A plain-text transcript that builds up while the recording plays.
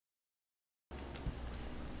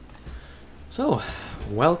So,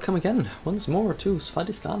 welcome again, once more to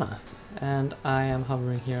Svadhistana. And I am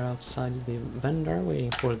hovering here outside the vendor,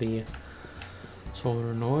 waiting for the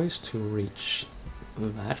solar noise to reach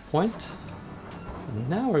that point.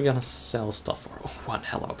 Now we're gonna sell stuff for one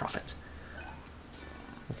hell of a profit.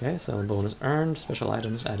 Okay, sell bonus earned, special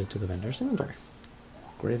items added to the vendor's inventory.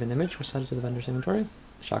 Graven image was added to the vendor's inventory.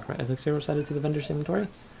 Chakra elixir was added to the vendor's inventory.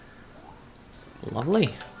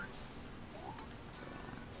 Lovely.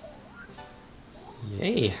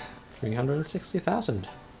 Yay, 360,000.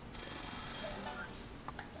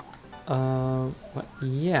 But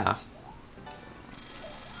yeah.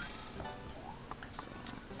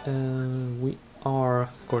 We are,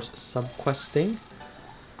 of course, subquesting.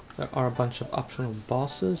 There are a bunch of optional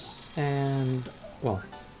bosses and, well,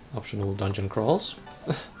 optional dungeon crawls.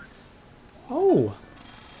 Oh,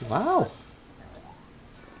 wow.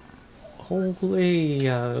 Holy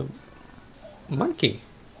monkey.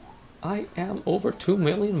 I am over 2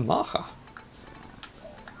 million Maha.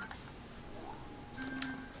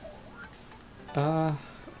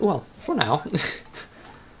 Well, for now.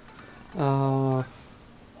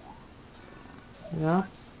 Yeah.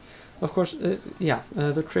 Of course,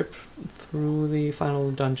 the trip through the final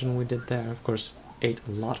dungeon we did there, of course, ate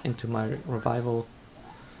a lot into my revival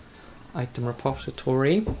item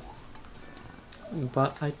repository.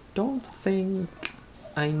 But I don't think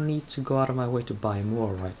I need to go out of my way to buy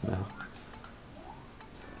more right now.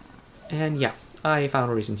 And yeah, I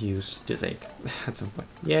found a reason to use this egg at some point.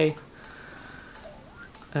 Yay!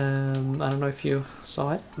 I don't know if you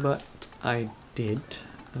saw it, but I did.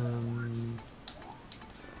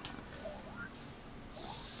 Let's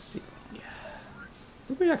see.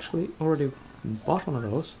 Did we actually already bought one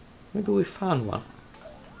of those? Maybe we found one.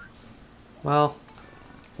 Well,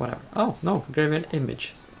 whatever. Oh, no, graven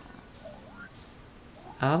image.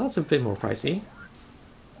 That's a bit more pricey.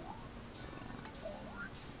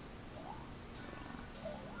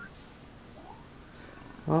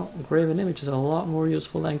 Well, graven image is a lot more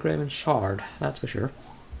useful than graven shard, that's for sure.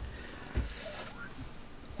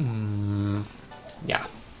 Yeah,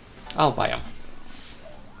 I'll buy them.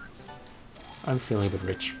 I'm feeling a bit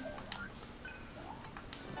rich.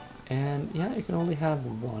 And yeah, you can only have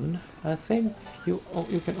one. I think you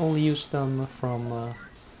can only use them from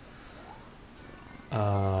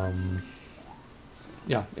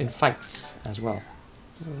yeah, in fights as well.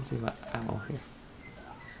 Let's see my ammo here.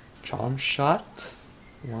 Charm shot,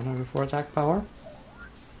 104 attack power.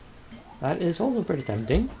 That is also pretty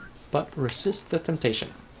tempting, but resist the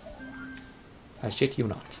temptation. I shit you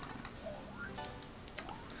not.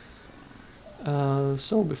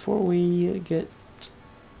 So before we get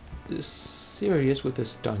serious with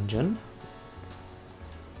this dungeon,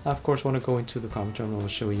 I of course want to go into the common terminal and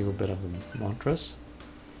show you a bit of the mantras.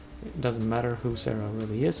 It doesn't matter who Sarah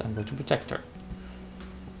really is, I'm going to protect her.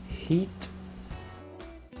 Heat.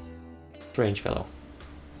 Strange fellow.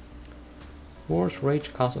 Wars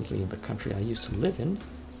rage constantly in the country I used to live in.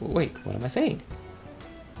 Wait, what am I saying?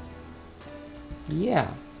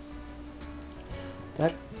 Yeah.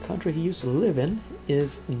 That country he used to live in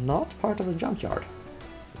is not part of the junkyard.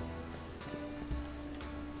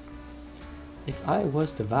 If I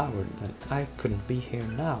was devoured, then I couldn't be here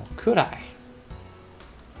now, could I?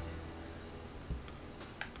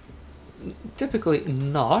 Typically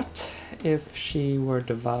not, if she were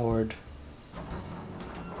devoured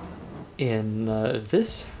in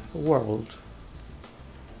this world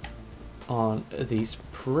on these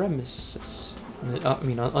premises. I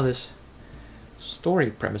mean, on this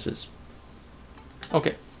story premises.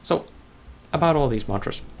 Okay, so about all these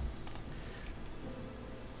mantras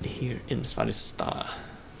here in Svadhistana.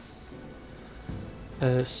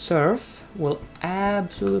 Serf will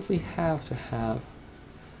absolutely have to have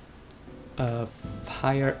a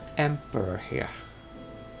Fire Emperor here.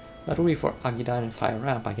 That will be for Agidan and Fire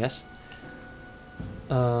Ramp, I guess.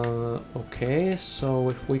 Okay, so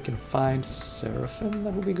if we can find Seraphim,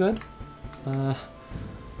 that would be good.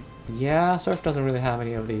 Yeah, Serf doesn't really have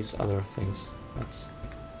any of these other things. That's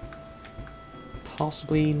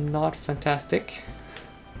possibly not fantastic.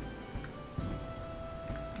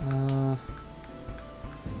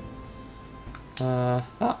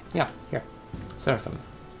 Yeah, here. Seraphim.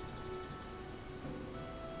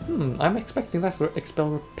 I'm expecting that for Expel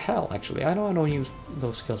Repel, actually. I know I don't use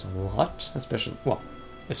those skills a lot, especially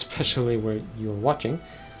where you're watching.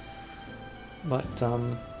 But,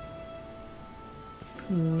 or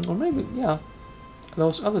maybe, yeah,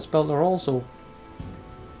 those other spells are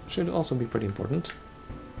should also be pretty important.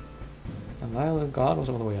 And Violent God was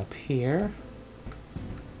all the way up here.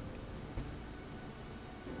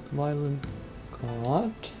 Violent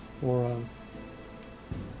God for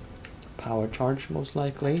power charge, most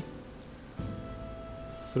likely.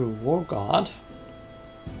 Through War God.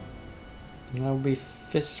 And that would be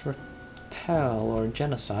Fist Repel or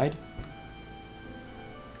Genocide.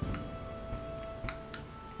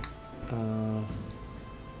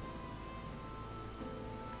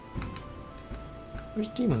 Where's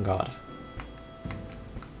Demon God?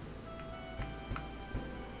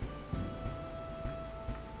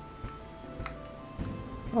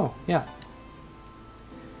 Oh, yeah.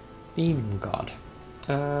 Demon God.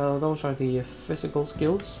 Those are the physical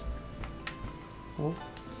skills. Oh.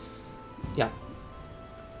 Yeah.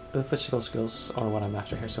 The physical skills are what I'm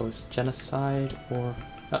after here. So it's Genocide or...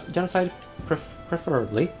 Genocide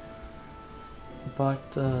preferably.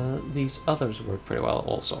 But these others work pretty well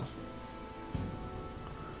also.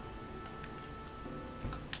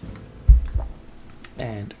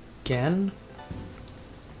 And again,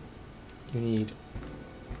 you need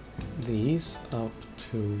these up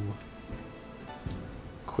to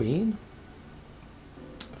Queen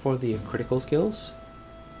for the critical skills.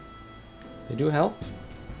 They do help,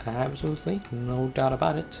 absolutely, no doubt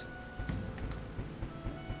about it.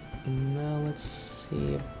 Now let's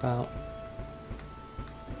see about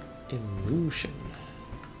Illusion.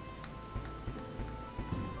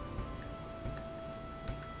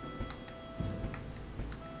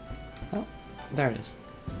 Oh, there it is.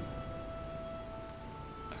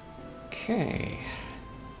 Okay.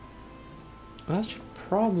 That should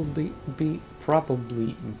probably be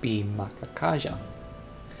Makakaja.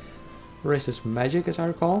 Racist magic, as I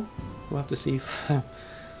recall. We'll have to see if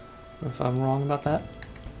I'm wrong about that.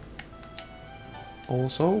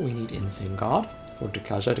 Also, we need Insane God for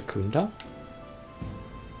Dekaja Dekunda.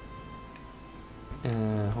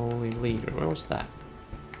 Holy Leader, where was that?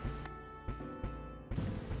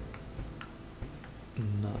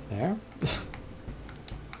 Not there.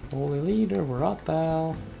 Holy Leader, where art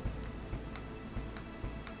thou?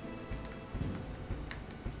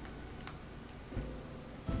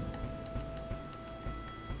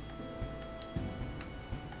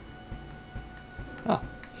 Ah,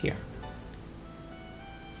 here.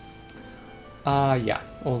 Yeah,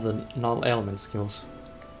 all the null element skills.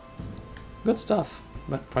 Good stuff,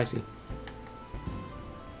 but pricey.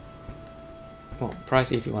 Well,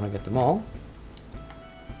 pricey if you want to get them all.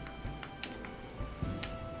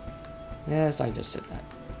 Yes, I just said that.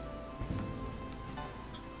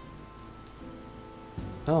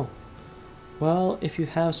 Oh. Well, if you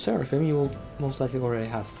have Seraphim, you will most likely already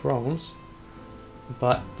have Thrones.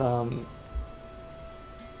 But,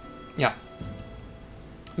 yeah.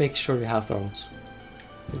 Make sure you have Thrones.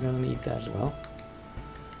 You're gonna need that as well.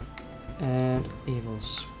 And Evil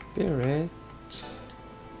Spirit.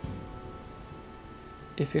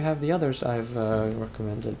 If you have the others I've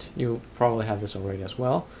recommended, you probably have this already as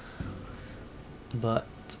well. But,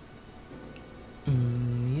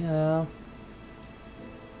 yeah.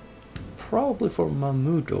 Probably for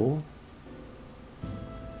Mamudo.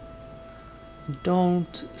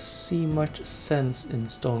 Don't see much sense in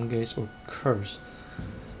Stone Gaze or Curse.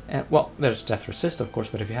 And, well, there's Death Resist, of course,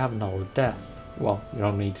 but if you have Null Death, well, you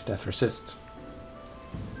don't need Death Resist.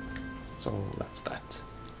 So that's that.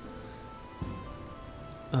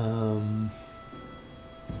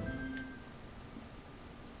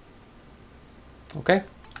 Okay.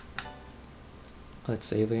 Let's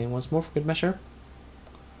save the game once more for good measure.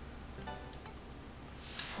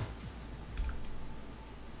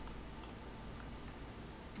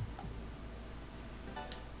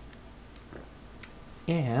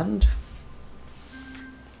 And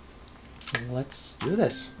let's do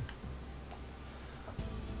this.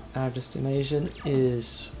 Our destination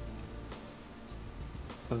is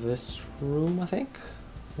this room, I think.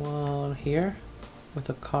 One here with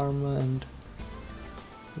the Karma and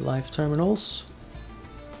Life terminals.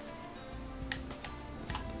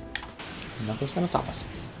 Nothing's gonna stop us.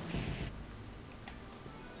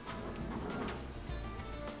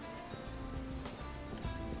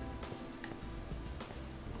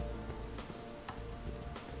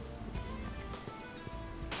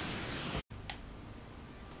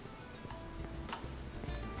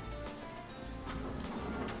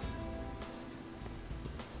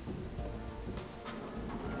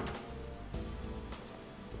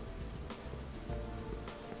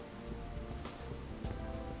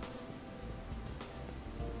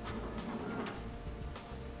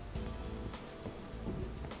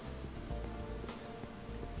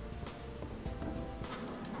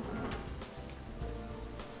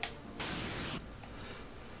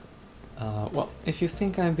 Well, if you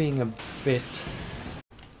think I'm being a bit...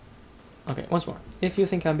 Okay, once more. If you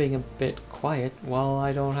think I'm being a bit quiet, well,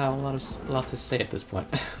 I don't have a lot to say at this point.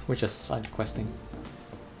 We're just side questing.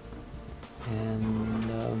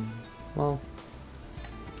 And, well,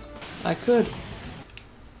 I could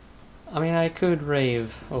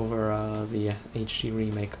rave over the HD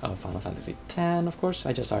remake of Final Fantasy X, of course.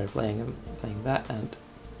 I just started playing that, and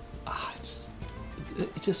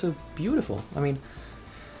it's just so beautiful. I mean,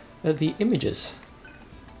 the images.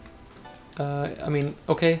 I mean,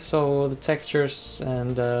 okay, so the textures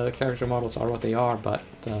and the character models are what they are, but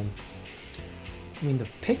I mean, the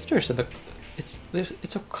pictures and it's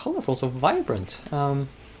so colorful, so vibrant.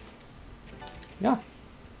 Yeah,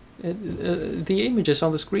 the images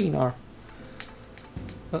on the screen are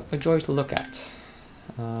a joy to look at.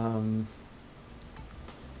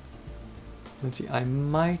 Let's see, I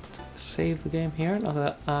might save the game here, not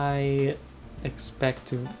that I expect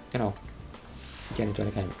to, you know, get into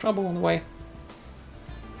any kind of trouble on the way.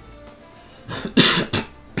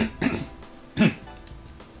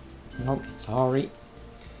 Nope, sorry.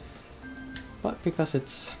 But because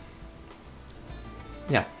it's,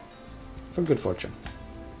 yeah, for good fortune.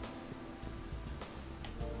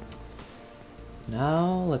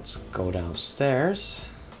 Now let's go downstairs.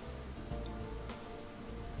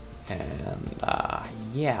 And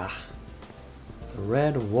yeah, the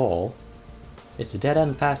red wall. It's a dead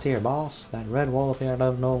end past here, boss. That red wall appeared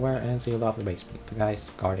out of nowhere and sealed off the basement. The guys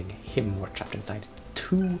guarding him were trapped inside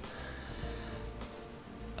too.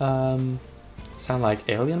 Sound like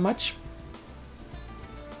Alien much?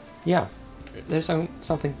 Yeah, there's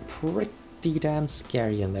something pretty damn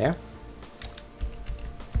scary in there.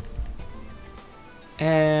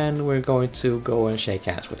 And we're going to go and shake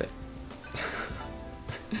hands with it.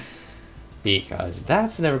 Because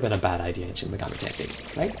that's never been a bad idea in Shin Megami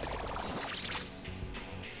Tensei, right?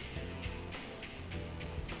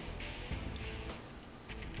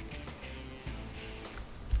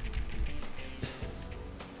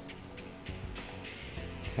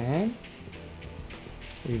 Okay.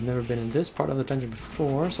 We've never been in this part of the dungeon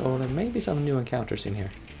before, so there may be some new encounters in here.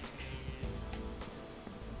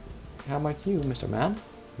 How about you, Mr. Man?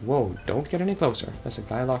 Whoa, don't get any closer. There's a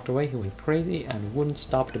guy locked away who went crazy and wouldn't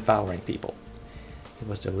stop devouring people. He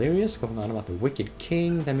was delirious, going on about the wicked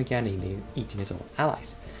king, then began eating his own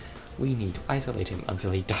allies. We need to isolate him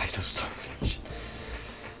until he dies of starvation.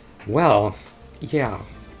 Well, yeah.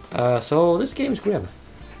 So this game is grim.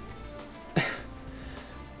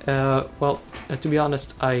 Well, to be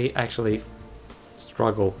honest, I actually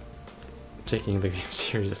struggle taking the game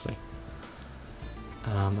seriously.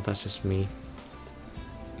 But that's just me.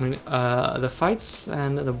 I mean, the fights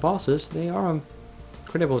and the bosses, they are a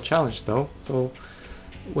credible challenge though, so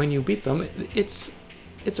when you beat them, it's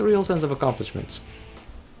a real sense of accomplishment.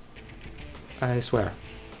 I swear.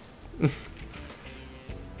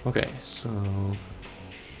 Okay, so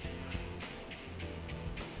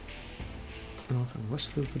north and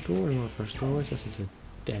west through the door, and the first doorway says it's a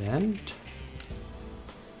dead end.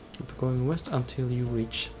 Keep going west until you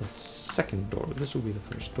reach the second door. This will be the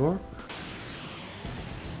first door.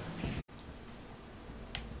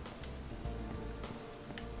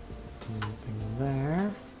 Nothing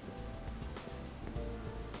there.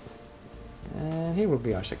 And here will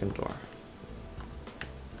be our second door.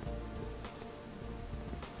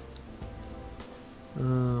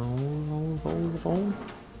 Hold the phone.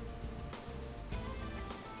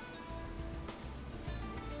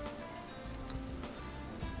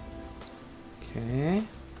 Okay.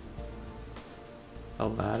 A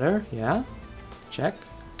ladder, yeah. Check.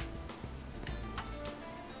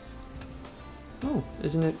 Oh,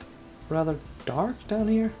 isn't it rather dark down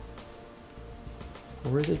here?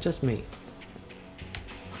 Or is it just me?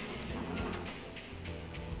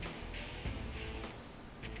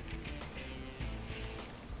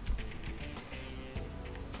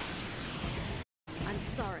 I'm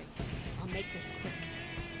sorry. I'll make this quick.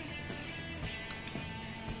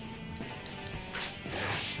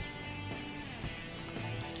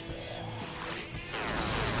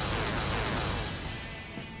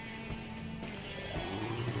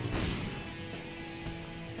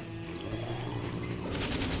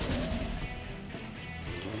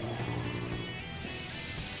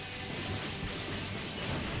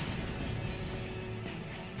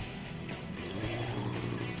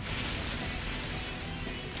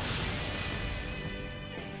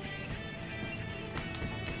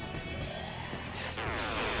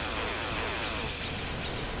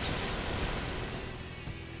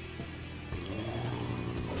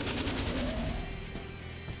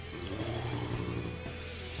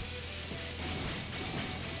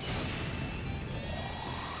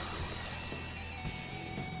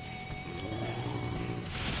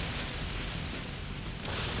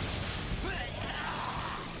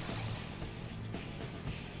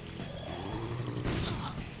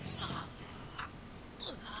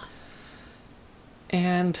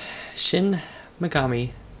 and Shin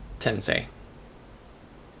Megami Tensei.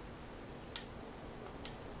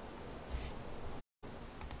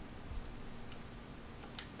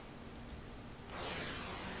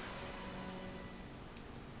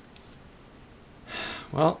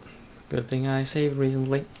 Well, good thing I saved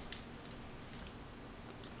recently.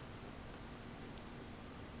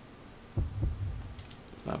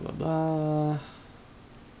 Blah blah blah.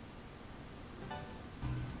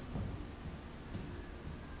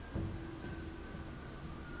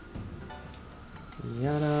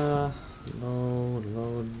 Yada.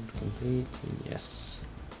 Load, complete. Yes.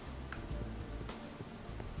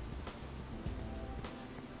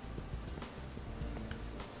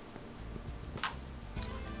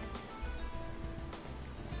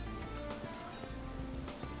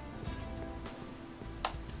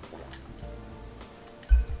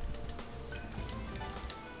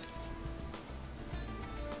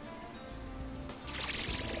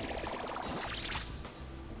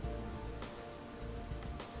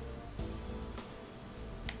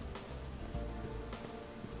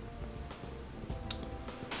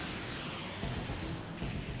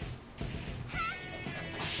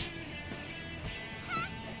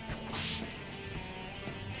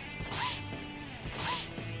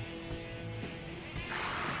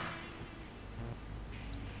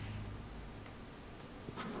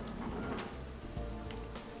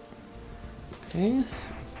 Okay,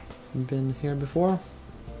 been here before.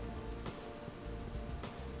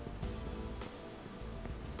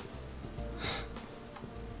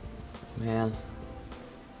 Man.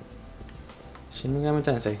 Shin Megami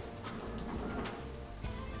Tensei.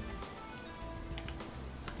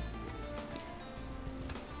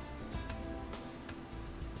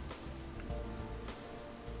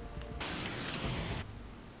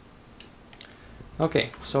 Okay,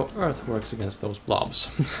 so Earth works against those blobs.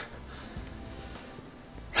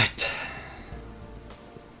 Right.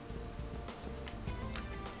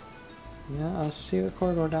 Yeah, I see a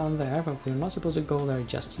corridor down there, but we're not supposed to go there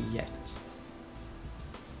just yet.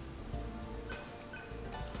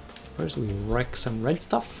 First we wreck some red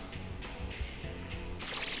stuff.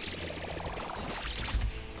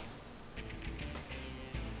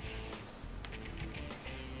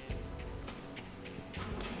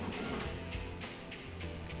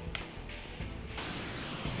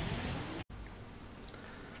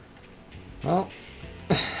 Well,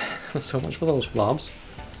 so much for those blobs.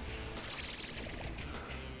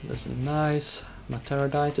 There's a nice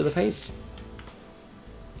Materadite to the face.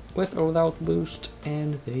 With or without boost,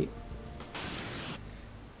 and they...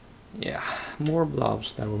 Yeah, more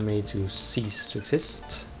blobs that were made to cease to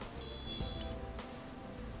exist.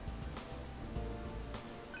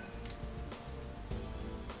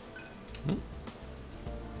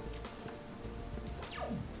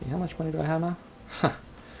 See, how much money do I have now?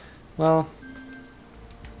 Well,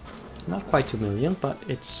 not quite 2 million, but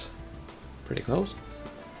it's pretty close.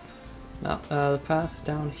 Now, the path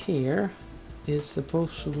down here is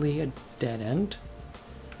supposedly a dead end.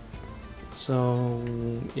 So,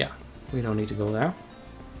 yeah, we don't need to go there.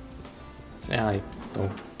 I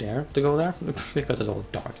don't dare to go there, because it's all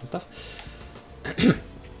dark and stuff.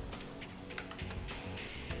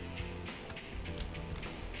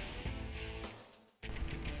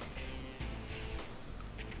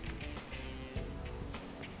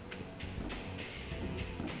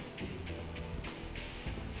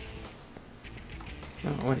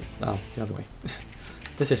 Oh, wait. Oh, the other way.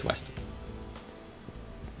 This is west.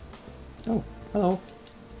 Oh, hello.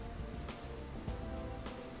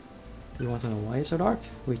 You want to know why it's so dark?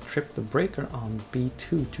 We tripped the breaker on B2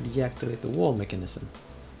 to deactivate the wall mechanism.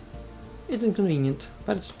 It's inconvenient,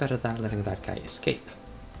 but it's better than letting that guy escape.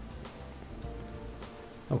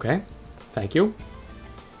 Okay, thank you.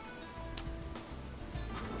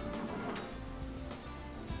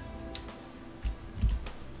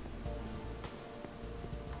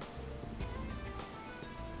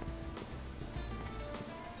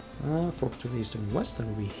 Fork to the east and west,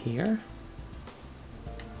 and we here.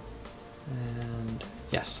 And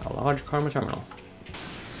yes, a large karma terminal.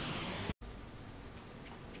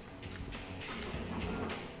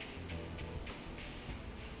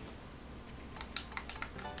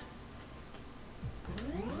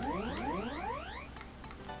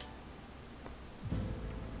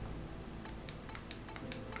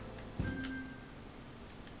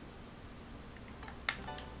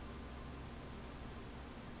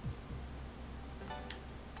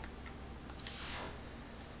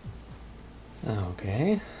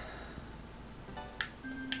 Okay.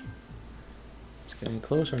 It's getting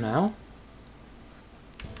closer now.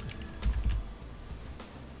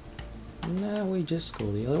 Now we just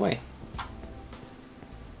go the other way.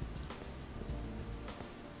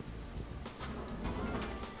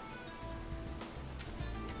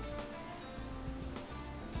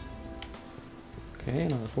 Okay,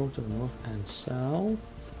 another 4 to the north and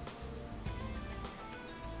south.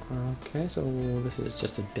 Okay, so this is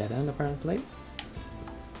just a dead end apparently.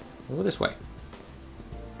 Go this way.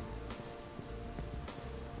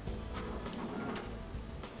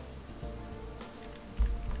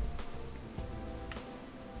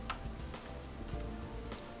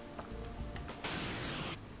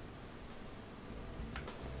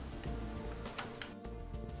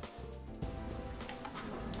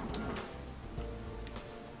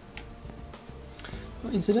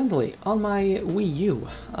 Incidentally, on my Wii U,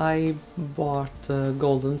 I bought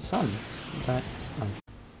Golden Sun, that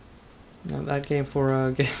game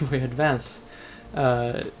for Game Boy Advance.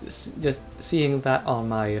 Just seeing that on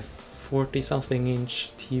my 40-something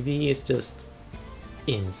inch TV is just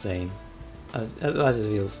insane. I just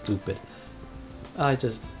feel stupid. I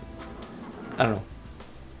don't know.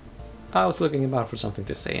 I was looking about for something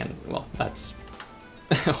to say, and well, that's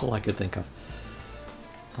all I could think of.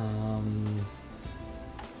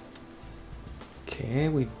 Okay,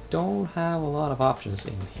 we don't have a lot of options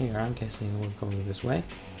in here. I'm guessing we're going this way.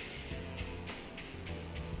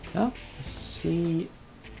 Yeah, see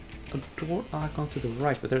a door icon to the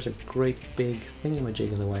right, but there's a great big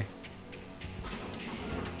thingamajig in the way.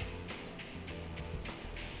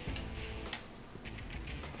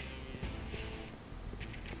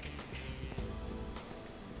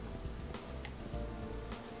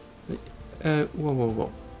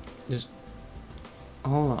 Whoa. Just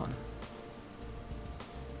hold on.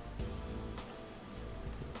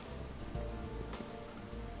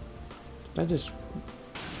 Did I just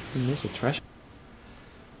miss a treasure?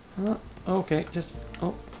 Okay, just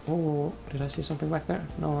oh, did I see something back there?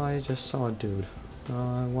 No, I just saw a dude.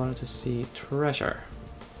 I wanted to see treasure.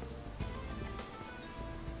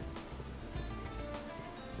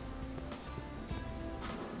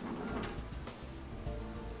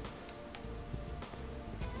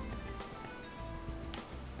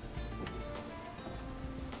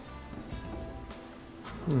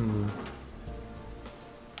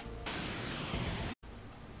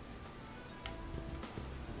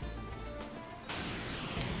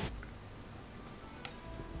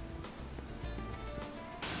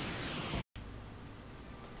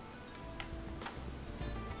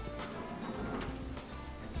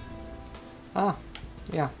 Ah,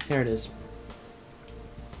 yeah, here it is.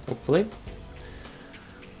 Hopefully.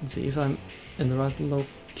 Let's see if I'm in the right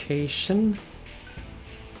location.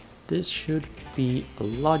 This should be a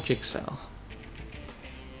logic cell.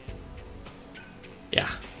 Yeah.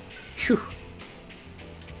 Phew.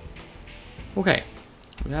 Okay,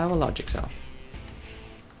 we have a logic cell.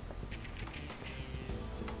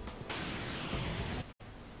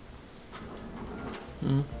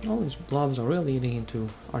 All these blobs are really leading into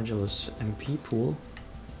Argelus MP pool.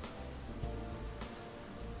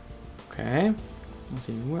 Okay, let's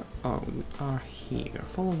see, where are we? We are here.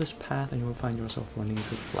 Follow this path and you will find yourself running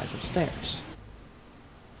into a flight of stairs.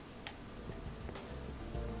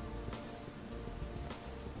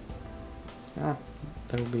 Ah,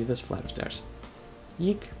 that will be this flight of stairs.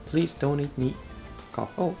 Yeek, please don't eat me.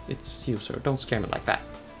 Cough. Oh, it's you, sir. Don't scare me like that.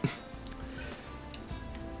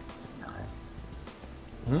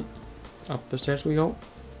 Up the stairs we go.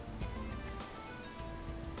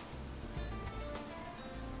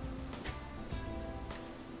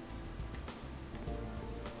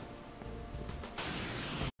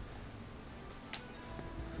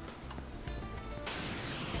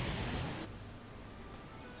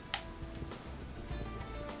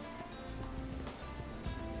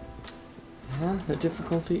 The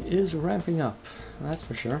difficulty is ramping up, that's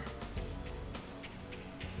for sure.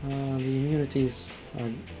 The immunities are,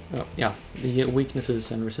 yeah, the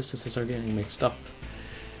weaknesses and resistances are getting mixed up.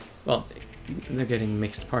 Well, they're getting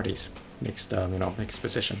mixed parties, mixed, you know, mixed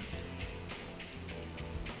position.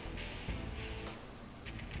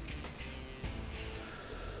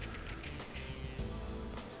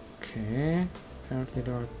 Okay, apparently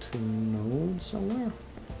there are 2 nodes somewhere,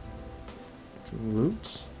 2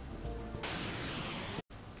 roots.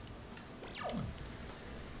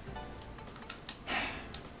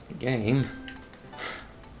 Game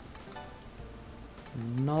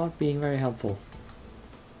not being very helpful.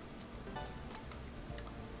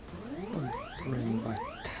 Bring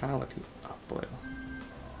vitality up a little.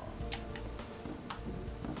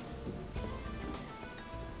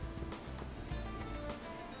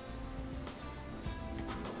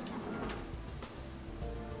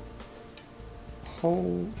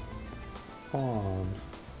 Hold on.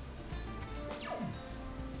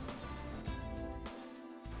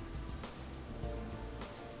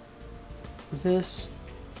 This,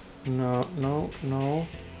 no, not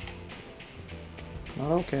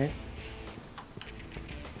okay.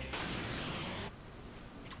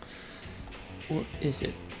 What is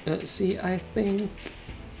it? See, I think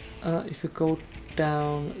if you go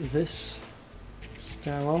down this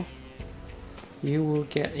stairwell, you will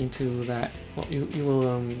get into that. Well, you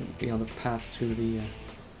will be on the path to the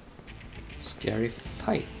scary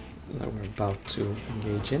fight that we're about to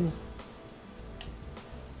engage in.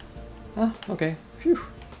 Ah, okay. Phew.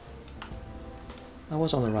 I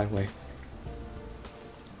was on the right way.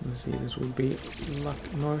 Let's see, this will be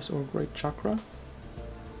luck, noise, or great chakra.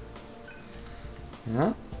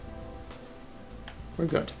 Yeah. We're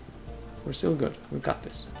good. We're still good. We got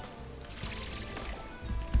this.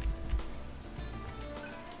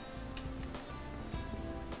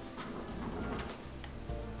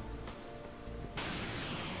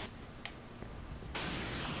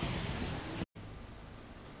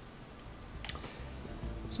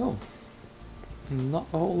 So, not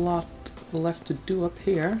a whole lot left to do up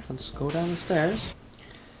here. Let's go down the stairs.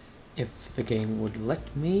 If the game would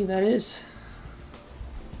let me, that is.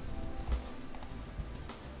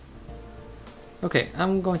 Okay,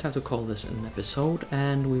 I'm going to have to call this an episode,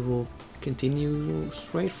 and we will continue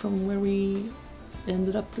straight from where we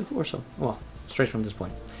ended up before, so, well, straight from this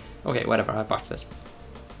point. Okay, whatever, I botched this.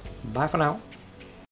 Bye for now.